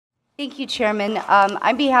Thank you, Chairman.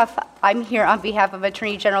 I'm here on behalf of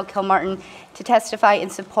Attorney General Kilmartin to testify in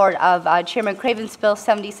support of Chairman Craven's Bill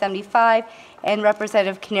 7075 and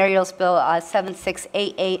Representative Canario's Bill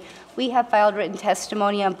 7688. We have filed written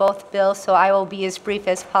testimony on both bills, so I will be as brief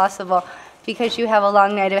as possible because you have a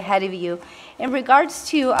long night ahead of you. In regards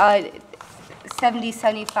to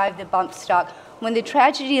 7075, the bump stock, when the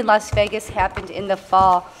tragedy in Las Vegas happened in the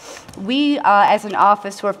fall, we, as an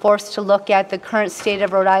office, were forced to look at the current state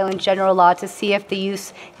of Rhode Island general law to see if the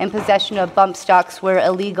use and possession of bump stocks were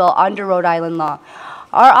illegal under Rhode Island law.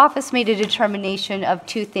 Our office made a determination of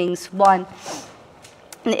two things. One,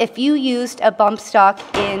 if you used a bump stock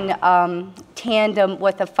in tandem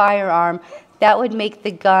with a firearm, that would make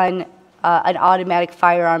the gun an automatic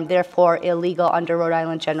firearm, therefore illegal under Rhode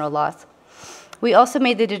Island general laws. We also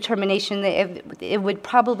made the determination that it would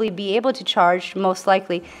probably be able to charge, most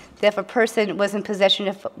likely, that if a person was in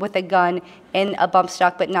possession with a gun and a bump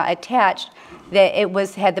stock but not attached, that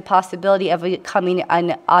it had the possibility of becoming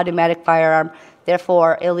an automatic firearm,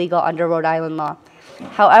 therefore illegal under Rhode Island law.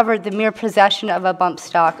 However, the mere possession of a bump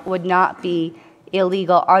stock would not be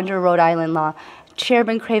illegal under Rhode Island law.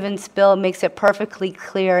 Chairman Craven's bill makes it perfectly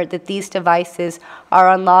clear that these devices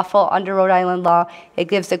are unlawful under Rhode Island law. It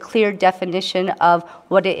gives a clear definition of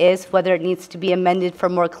what it is. Whether it needs to be amended for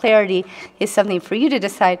more clarity is something for you to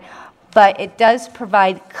decide, but it does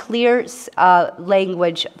provide clear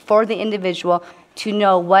language for the individual to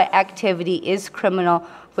know what activity is criminal,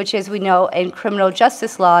 which, as we know in criminal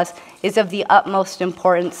justice laws, is of the utmost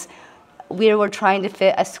importance. We were trying to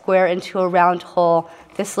fit a square into a round hole.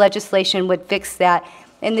 This legislation would fix that.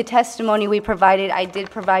 In the testimony we provided, I did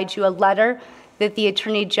provide you a letter that the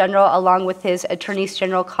Attorney General, along with his Attorneys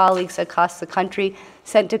General colleagues across the country,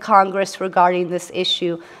 sent to Congress regarding this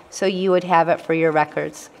issue, so you would have it for your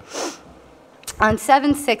records. On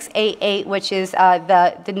 7688, which is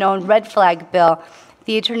the known red flag bill,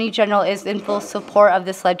 the Attorney General is in full support of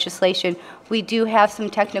this legislation. We do have some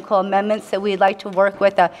technical amendments that we'd like to work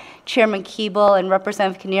with Chairman Keeble and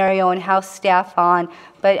Representative Canario and House staff on,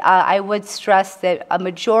 but I would stress that a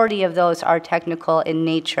majority of those are technical in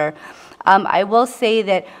nature. I will say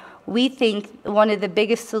that we think one of the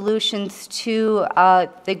biggest solutions to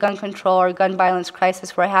the gun control or gun violence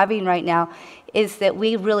crisis we're having right now is that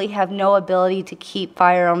we really have no ability to keep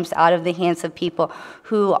firearms out of the hands of people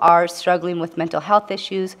who are struggling with mental health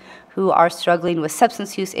issues, who are struggling with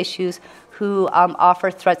substance use issues, who offer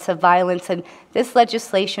threats of violence, and this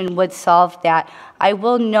legislation would solve that. I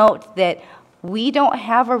will note that we don't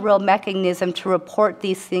have a real mechanism to report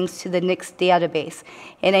these things to the NICS database.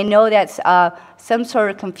 And I know that's some sort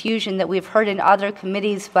of confusion that we've heard in other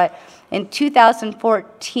committees, but in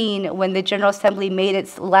 2014, when the General Assembly made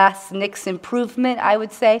its last NICS improvement, I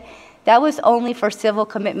would say, that was only for civil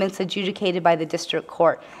commitments adjudicated by the district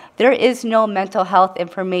court. There is no mental health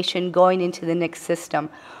information going into the NICS system.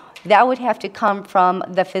 That would have to come from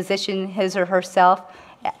the physician, his or herself.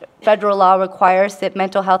 Federal law requires that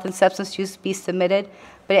mental health and substance use be submitted,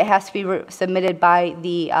 but it has to be submitted by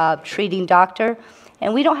the treating doctor,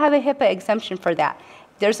 and we don't have a HIPAA exemption for that.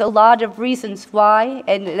 There's a lot of reasons why,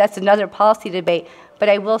 and that's another policy debate, but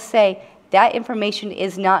I will say that information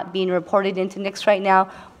is not being reported into NICS right now,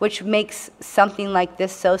 which makes something like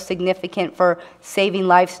this so significant for saving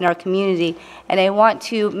lives in our community. And I want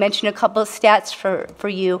to mention a couple of stats for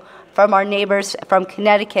you from our neighbors from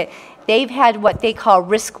Connecticut. They've had what they call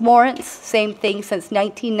risk warrants, same thing since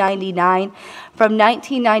 1999. From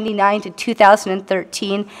 1999 to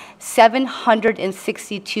 2013,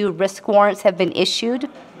 762 risk warrants have been issued.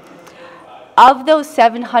 Of those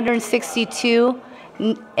 762,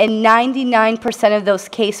 in 99% of those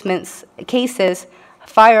cases,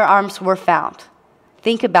 firearms were found.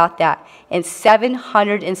 Think about that. In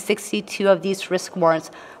 762 of these risk warrants,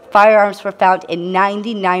 firearms were found in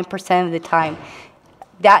 99% of the time.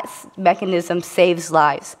 That mechanism saves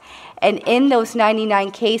lives. And in those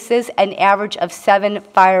 99 cases, an average of 7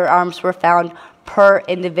 firearms were found per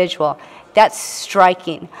individual. That's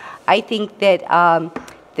striking. I think that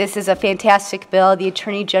this is a fantastic bill. The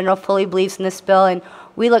Attorney General fully believes in this bill, and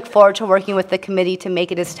we look forward to working with the committee to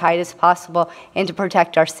make it as tight as possible and to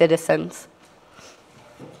protect our citizens.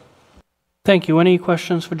 Thank you. Any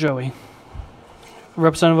questions for Joey?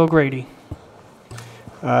 Representative O'Grady.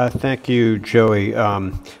 Thank you, Joey. I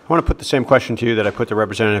want to put the same question to you that I put to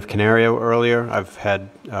Representative Canario earlier. I've had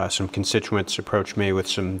some constituents approach me with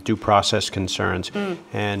some due process concerns,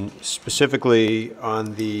 and specifically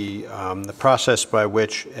on the process by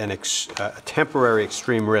which a temporary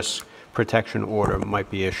extreme risk protection order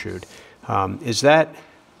might be issued.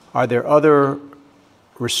 Are there other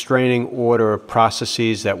restraining order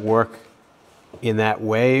processes that work in that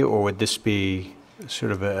way, or would this be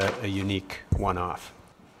sort of a unique one-off?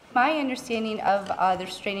 My understanding of the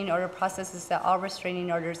restraining order process is that all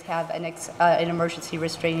restraining orders have an emergency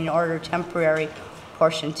restraining order temporary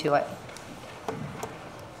portion to it.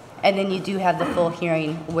 And then you do have the full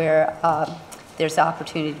hearing where there's the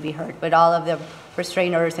opportunity to be heard. But all of the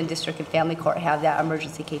restraining orders in district and family court have that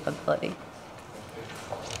emergency capability.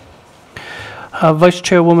 Vice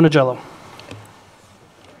Chairwoman Agello.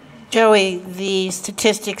 Joey, the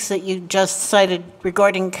statistics that you just cited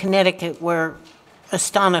regarding Connecticut were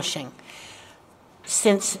astonishing.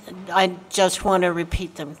 Since I just want to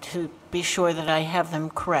repeat them to be sure that I have them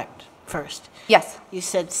correct first. Yes. You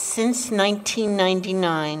said since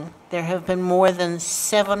 1999, there have been more than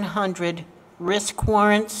 700 risk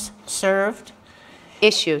warrants served?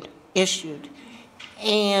 Issued. Issued.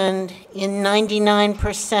 And in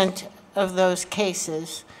 99% of those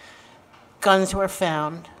cases, guns were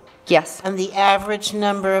found. Yes. And the average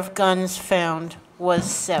number of guns found was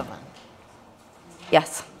 7.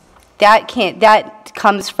 Yes. That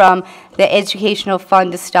comes from the Educational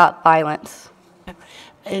Fund to Stop Violence.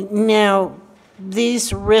 Now,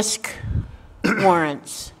 these risk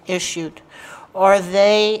warrants issued, are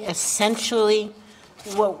they essentially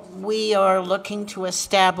what we are looking to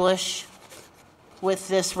establish with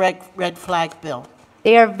this red flag bill?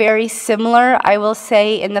 They are very similar, I will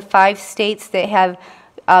say, in the 5 states that have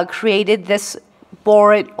created this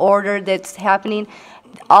warrant order that's happening.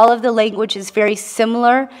 All of the language is very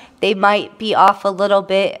similar. They might be off a little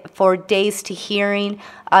bit for days to hearing,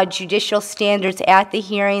 judicial standards at the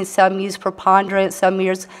hearing. Some use preponderance, some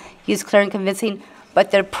use clear and convincing,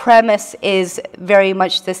 but the premise is very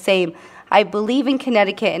much the same. I believe in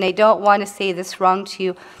Connecticut, and I don't want to say this wrong to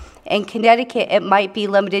you, in Connecticut it might be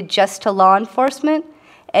limited just to law enforcement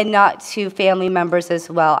and not to family members as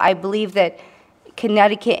well. I believe that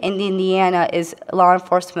Connecticut and Indiana is law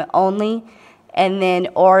enforcement only, and then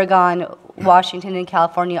Oregon, Washington, and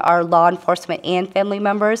California are law enforcement and family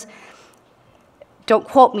members. Don't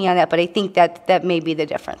quote me on that, but I think that may be the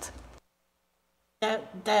difference.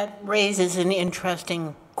 That raises an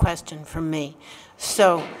interesting question for me.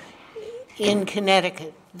 So, in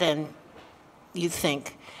Connecticut, then, you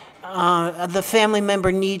think, the family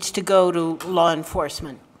member needs to go to law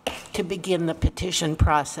enforcement to begin the petition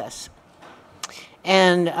process,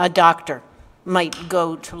 and a doctor might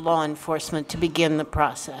go to law enforcement to begin the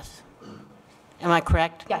process. Am I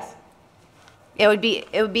correct? Yes. It would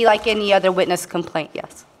be like any other witness complaint,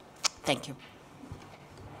 yes. Thank you.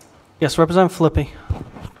 Yes, Representative Filippi.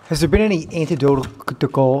 Has there been any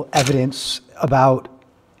anecdotal evidence about,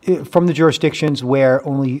 from the jurisdictions where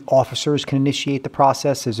only officers can initiate the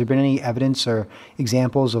process, has there been any evidence or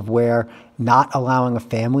examples of where not allowing a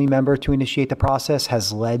family member to initiate the process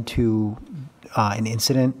has led to an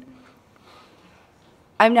incident?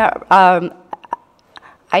 I'm not,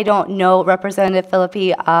 I don't know, Representative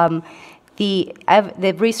Filippi.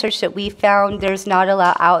 The research that we found, there's not a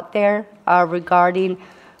lot out there regarding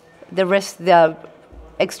the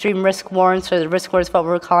extreme risk warrants, or the risk warrants, what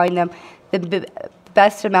we're calling them. The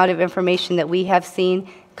best amount of information that we have seen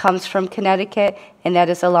comes from Connecticut, and that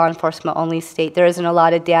is a law enforcement only state. There isn't a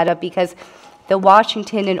lot of data because the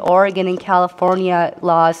Washington and Oregon and California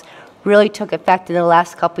laws really took effect in the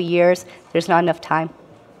last couple of years. There's not enough time.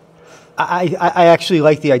 I actually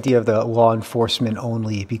like the idea of the law enforcement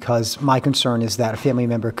only, because my concern is that a family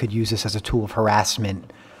member could use this as a tool of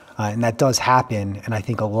harassment, and that does happen. And I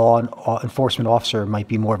think a law enforcement officer might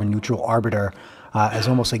be more of a neutral arbiter, as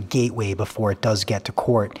almost a gateway before it does get to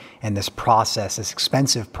court, and this process, this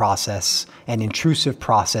expensive process and intrusive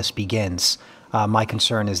process begins. My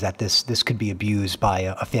concern is that this could be abused by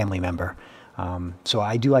a family member. So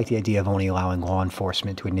I do like the idea of only allowing law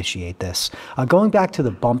enforcement to initiate this. Going back to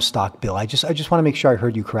the bump stock bill, I just want to make sure I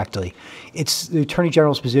heard you correctly. It's the Attorney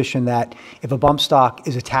General's position that if a bump stock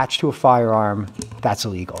is attached to a firearm, that's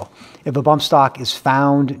illegal. If a bump stock is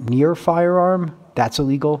found near a firearm, that's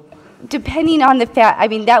illegal? Depending on the fact, I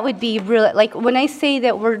mean, that would be really, like when I say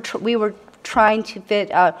that we were trying to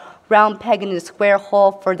fit a round peg in a square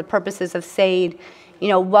hole for the purposes of saying, you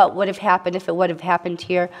know, what would have happened if it would have happened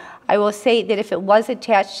here. I will say that if it was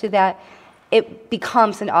attached to that, it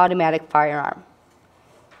becomes an automatic firearm.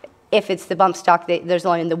 If it's the bump stock, there's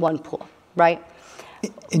only the one pool, right?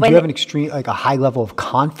 And do you have an extreme, like a high level of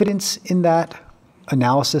confidence in that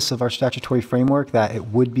analysis of our statutory framework that it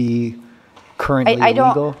would be currently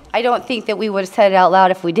illegal? I don't think that we would have said it out loud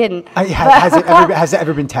if we didn't. Has it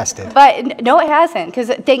ever been tested? But no, it hasn't, because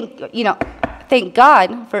thank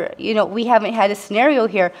God for, we haven't had a scenario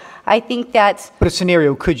here. I think that's... But a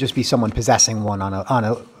scenario could just be someone possessing one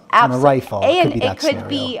on on a rifle. It could be that And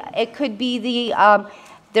scenario. it could be the,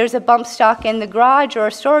 there's a bump stock in the garage or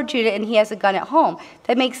a storage unit and he has a gun at home.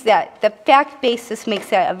 That makes that, the fact basis makes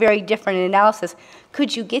that a very different analysis.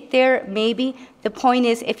 Could you get there? Maybe. The point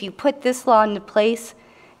is, if you put this law into place,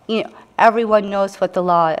 you know, everyone knows what the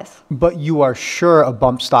law is. But you are sure a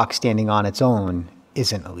bump stock standing on its own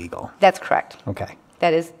isn't illegal? That's correct. Okay.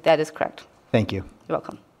 That is correct. Thank you. You're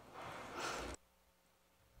welcome.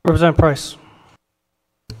 Representative Price.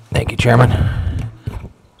 Thank you, Chairman.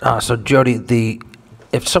 So Jody,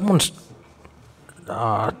 if someone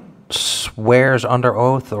swears under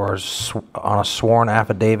oath or on a sworn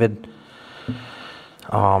affidavit,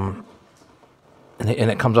 and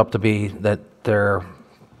it comes up to be that they're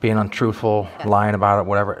being untruthful, lying about it,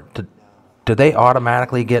 whatever, do they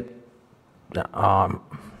automatically get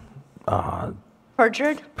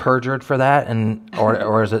Perjured for that,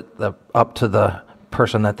 or is it up to the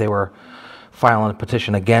person that they were filing a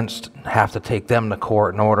petition against, have to take them to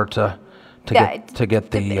court in order to get the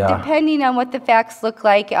depending on what the facts look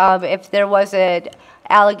like, if there was an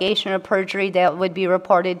allegation of perjury, that would be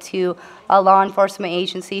reported to a law enforcement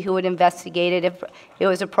agency who would investigate it. If it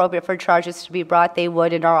was appropriate for charges to be brought, they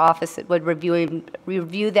would, and our office would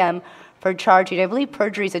review them for charging. I believe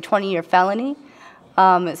perjury is a 20-year felony,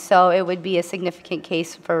 so it would be a significant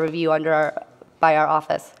case for review by our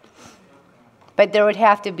office. But there would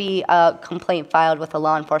have to be a complaint filed with a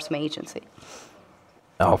law enforcement agency.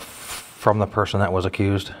 Oh, from the person that was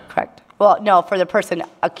accused? Correct. Well, no, for the person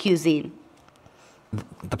accusing.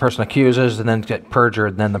 The person accuses and then get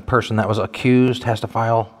perjured, then the person that was accused has to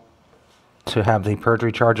file to have the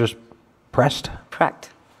perjury charges pressed? Correct.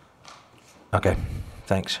 Okay,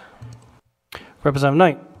 thanks. Representative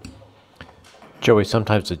Knight. Joey,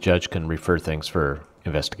 sometimes the judge can refer things for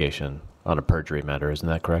investigation on a perjury matter, isn't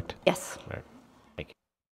that correct? Yes. Right.